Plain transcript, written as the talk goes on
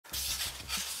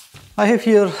I have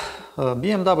here a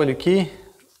BMW key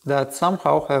that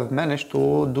somehow have managed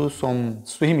to do some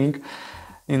swimming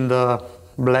in the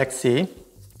Black Sea.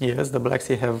 Yes, the Black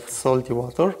Sea have salty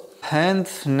water. And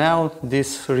now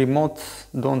this remote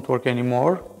don't work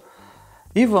anymore.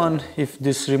 Even if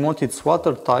this remote is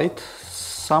watertight,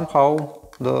 somehow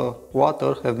the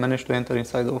water have managed to enter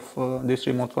inside of this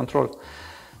remote control.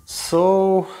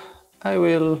 So I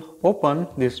will open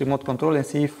this remote control and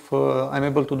see if I'm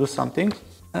able to do something.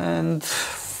 And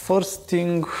first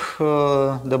thing,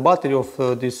 the battery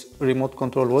of this remote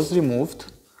control was removed.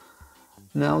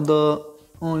 Now the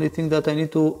only thing that I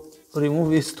need to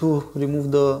remove is to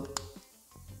remove the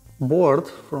board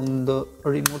from the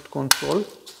remote control.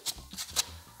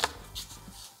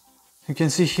 You can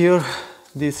see here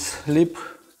this lip,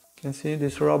 you can see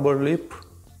this rubber lip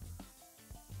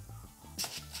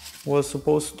was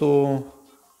supposed to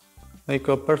make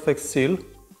a perfect seal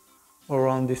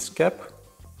around this cap,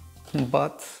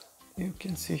 but you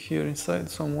can see here inside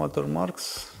some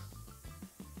watermarks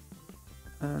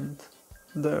and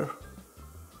there.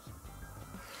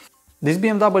 This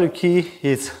BMW key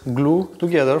is glued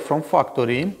together from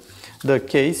factory. The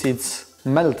case is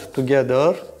melted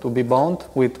together to be bound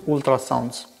with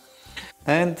ultrasounds.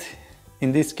 And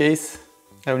in this case,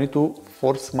 I will need to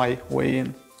force my way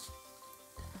in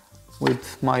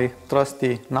with my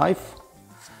trusty knife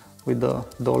with the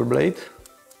dull blade.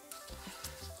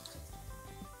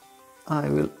 I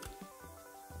will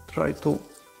try to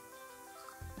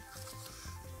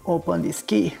open this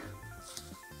key.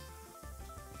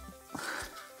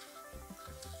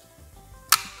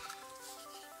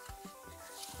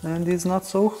 And it's not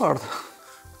so hard.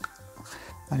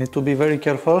 I need to be very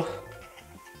careful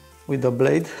with the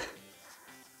blade,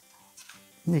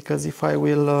 because if I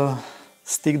will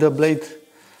stick the blade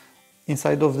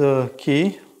inside of the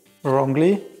key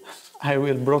wrongly, I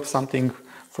will break something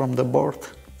from the board.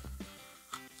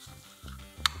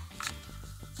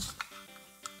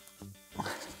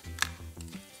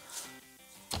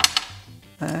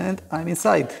 And I'm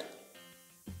inside.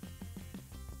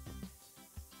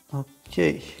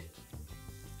 Okay,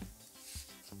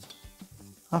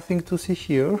 nothing to see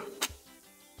here.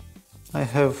 I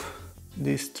have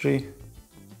these 3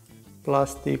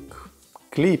 plastic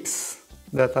clips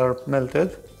that are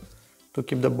melted to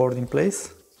keep the board in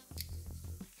place,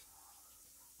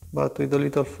 but with a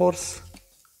little force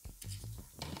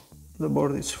the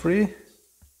board is free,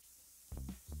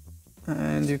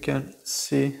 and you can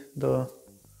see the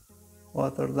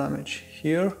water damage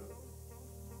here.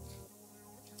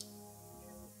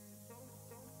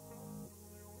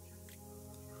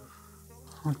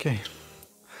 Okay,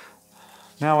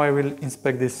 now I will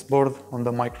inspect this board on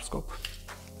the microscope.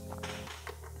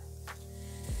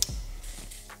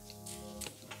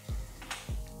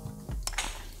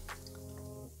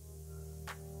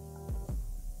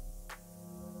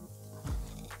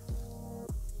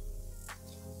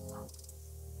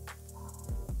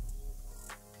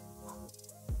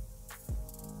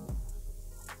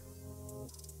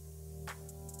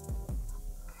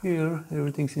 Here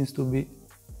everything seems to be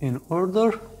in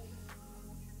order.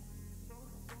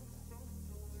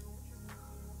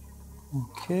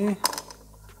 Okay,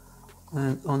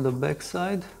 and on the back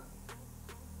side,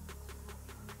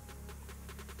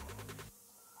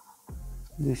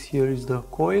 this here is the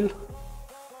coil.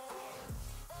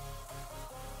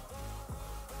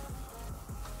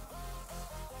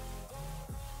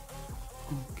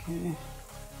 Okay,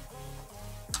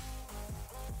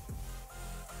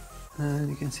 and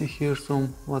you can see here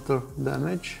some water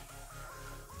damage,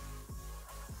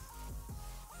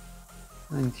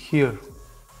 and here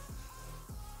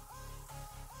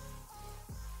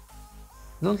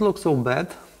don't look so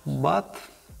bad, but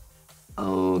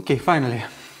okay, finally.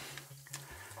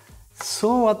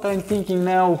 So what I'm thinking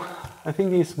now, I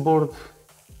think this board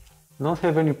don't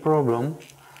have any problem,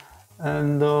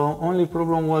 and the only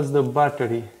problem was the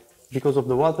battery. Because of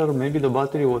the water, maybe the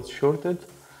battery was shorted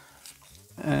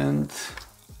and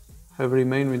have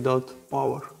remained without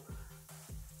power.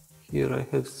 Here I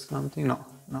have something, no,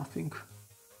 nothing.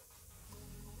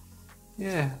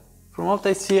 Yeah, from what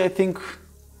I see, I think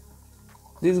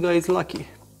this guy is lucky.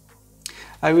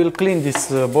 I will clean this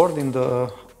board in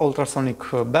the ultrasonic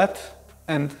bath,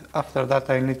 and after that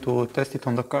I need to test it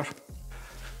on the car.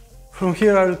 From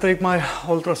here I will take my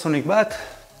ultrasonic bath.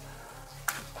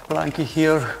 Planky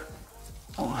here,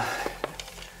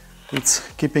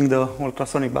 it's keeping the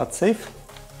ultrasonic bath safe.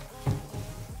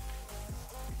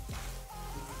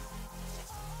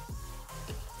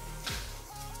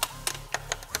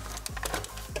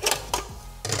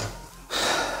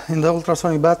 In the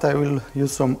ultrasonic bath I will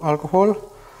use some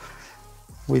alcohol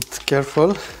with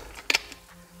careful,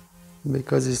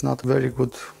 because it's not very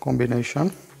good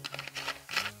combination.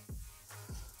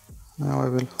 Now I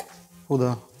will put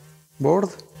the board.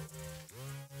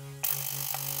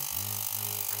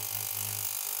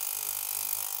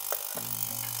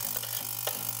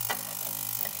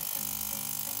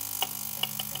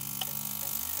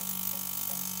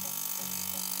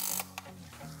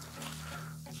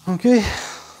 Okay,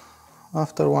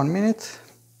 after 1 minute,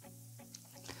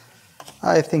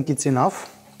 I think it's enough.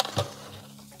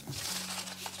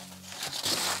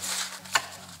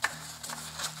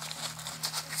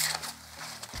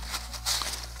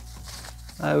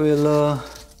 I will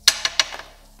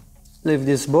leave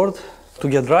this board to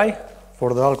get dry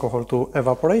for the alcohol to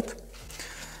evaporate.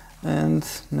 And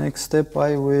next step,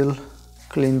 I will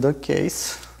clean the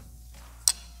case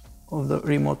of the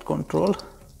remote control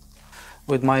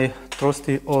with my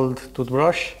trusty old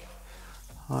toothbrush.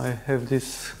 I have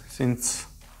this since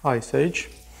Ice Age.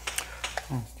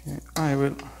 Okay, I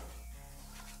will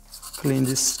clean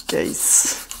this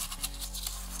case.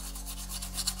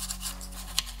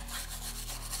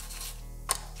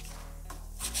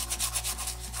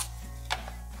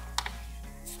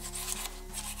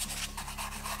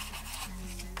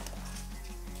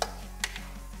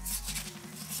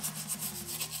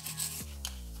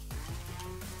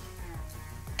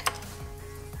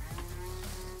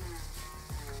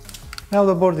 Now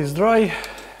the board is dry,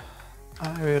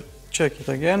 I will check it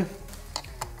again.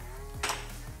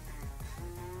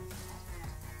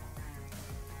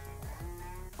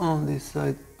 On this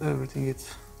side everything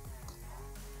is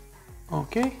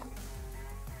okay.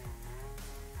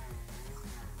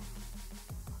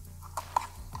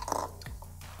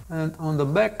 And on the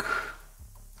back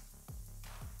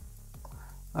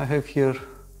I have here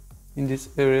in this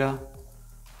area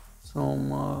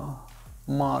some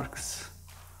marks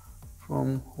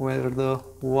from where the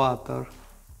water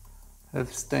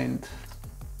have stained.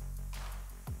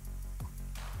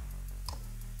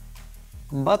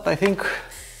 But I think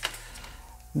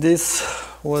this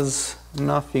was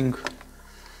nothing.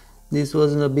 This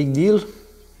wasn't a big deal,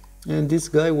 and this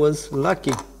guy was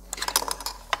lucky.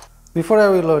 Before I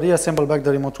will reassemble back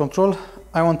the remote control,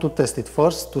 I want to test it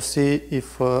first to see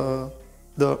if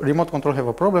the remote control have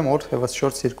a problem or have a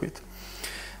short circuit.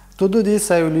 To do this,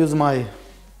 I will use my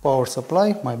power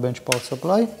supply, my bench power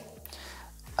supply.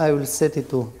 I will set it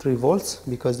to 3 volts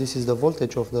because this is the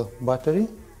voltage of the battery.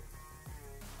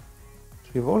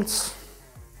 3 volts.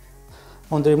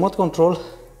 On the remote control,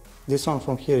 this one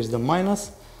from here is the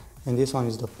minus and this one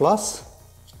is the plus.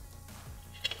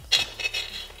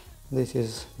 This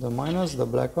is the minus, the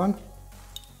black one.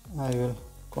 I will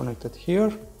connect it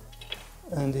here,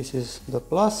 and this is the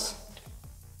plus.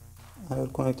 I will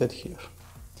connect it here.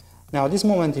 Now at this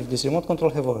moment, if this remote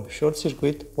control have a short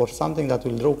circuit or something that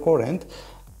will draw current,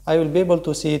 I will be able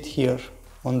to see it here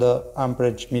on the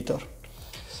amperage meter.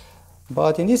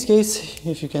 But in this case,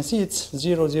 if you can see, it's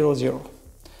 0, 0, 0.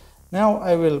 Now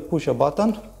I will push a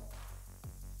button,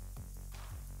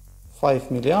 5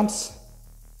 milliamps,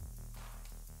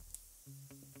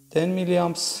 10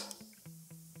 milliamps,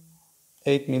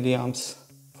 8 milliamps.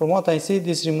 From what I see,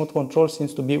 this remote control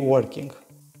seems to be working.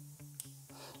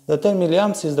 The 10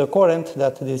 milliamps is the current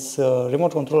that this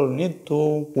remote control needs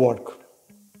to work.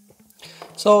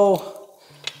 So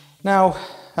now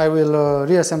I will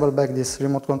reassemble back this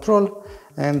remote control,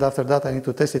 and after that I need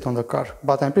to test it on the car,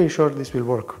 but I'm pretty sure this will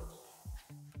work.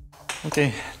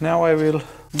 Okay, now I will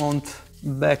mount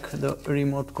back the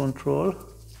remote control.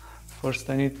 First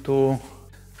I need to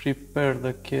prepare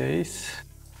the case.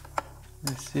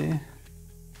 Let's see.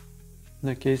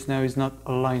 The case now is not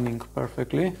aligning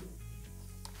perfectly.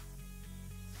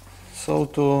 So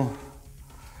to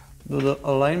do the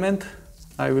alignment,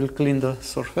 I will clean the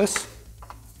surface.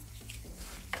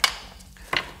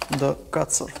 The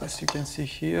cut surface, you can see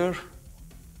here.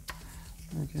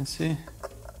 You can see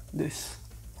this.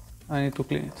 I need to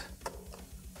clean it.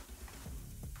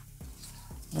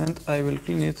 And I will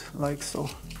clean it like so.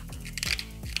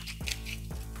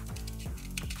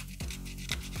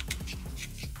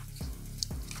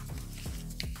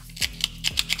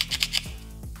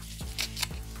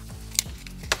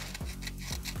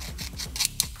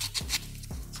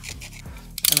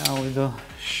 Now with a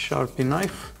Sharpie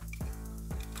knife,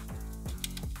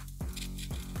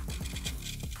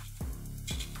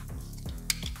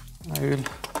 I will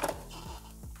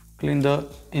clean the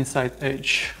inside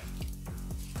edge.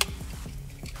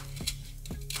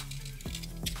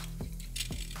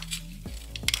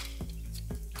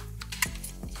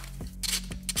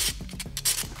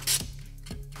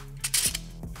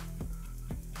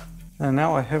 And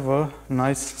now I have a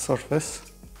nice surface.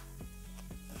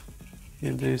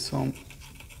 Here there is some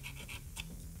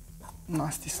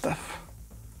nasty stuff.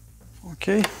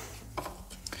 Okay,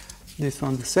 this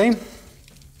one the same.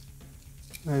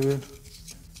 I will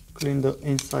clean the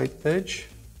inside edge.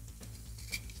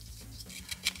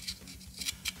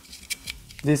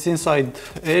 This inside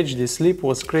edge, this lip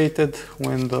was created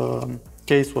when the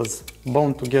case was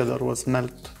bound together, was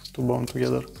melted to bond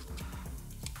together.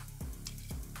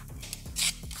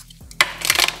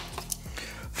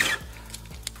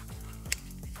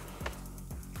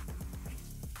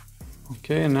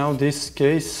 Okay, now this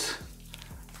case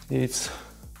is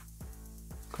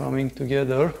coming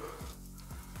together.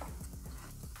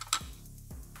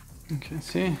 You can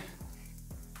see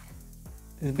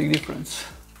this big difference.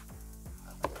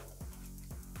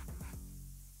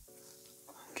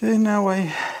 Okay, now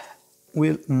I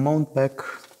will mount back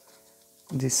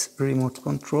this remote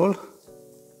control.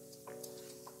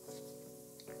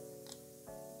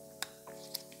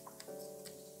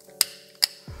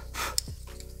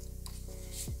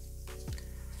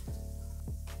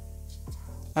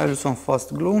 I will some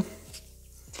fast glue.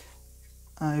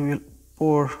 I will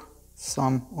pour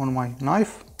some on my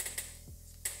knife,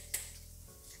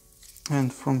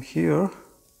 and from here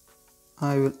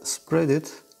I will spread it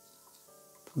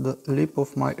to the lip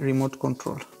of my remote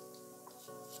control.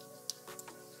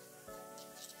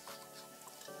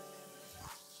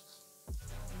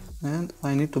 And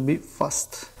I need to be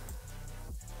fast.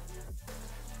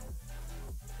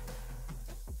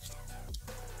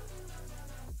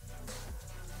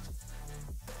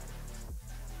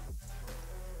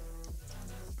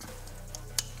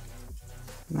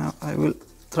 Now I will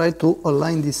try to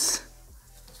align this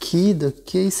key, the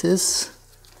cases,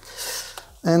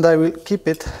 and I will keep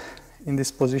it in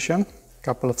this position a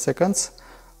couple of seconds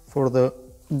for the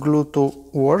glue to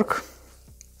work.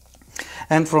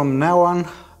 And from now on,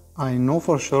 I know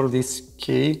for sure this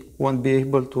key won't be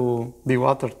able to be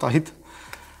watertight,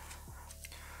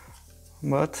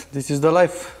 but this is the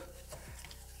life.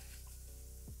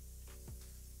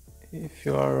 If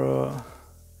you are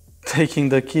taking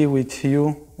the key with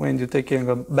you when you're taking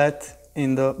a bath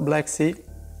in the Black Sea,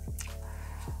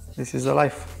 this is the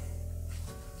life.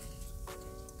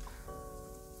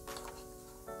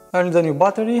 I need a new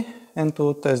battery and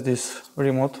to test this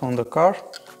remote on the car.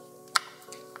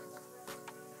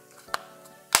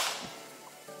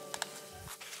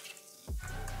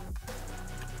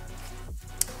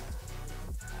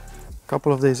 A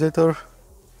couple of days later,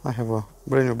 I have a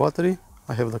brand new battery,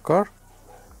 I have the car.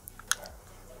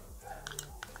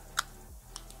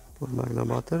 Put back the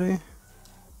battery.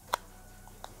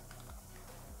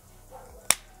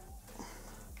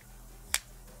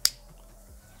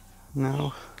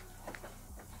 Now,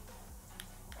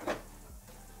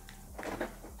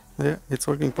 yeah, it's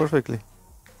working perfectly.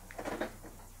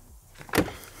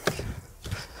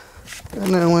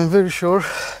 And now I'm very sure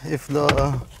if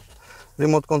the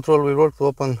remote control will work to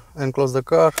open and close the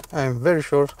car. I'm very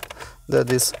sure that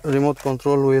this remote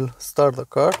control will start the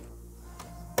car.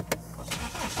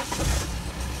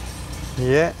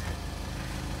 Yeah,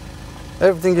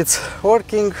 everything is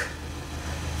working.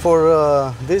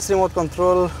 For this remote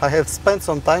control, I have spent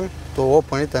some time to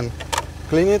open it and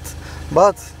clean it,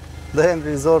 but the end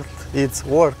result is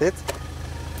worth it.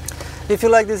 If you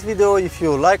like this video, if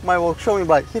you like my work, show me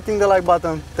by hitting the like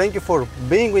button. Thank you for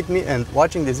being with me and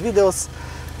watching these videos.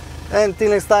 And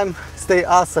till next time, stay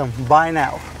awesome. Bye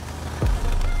now.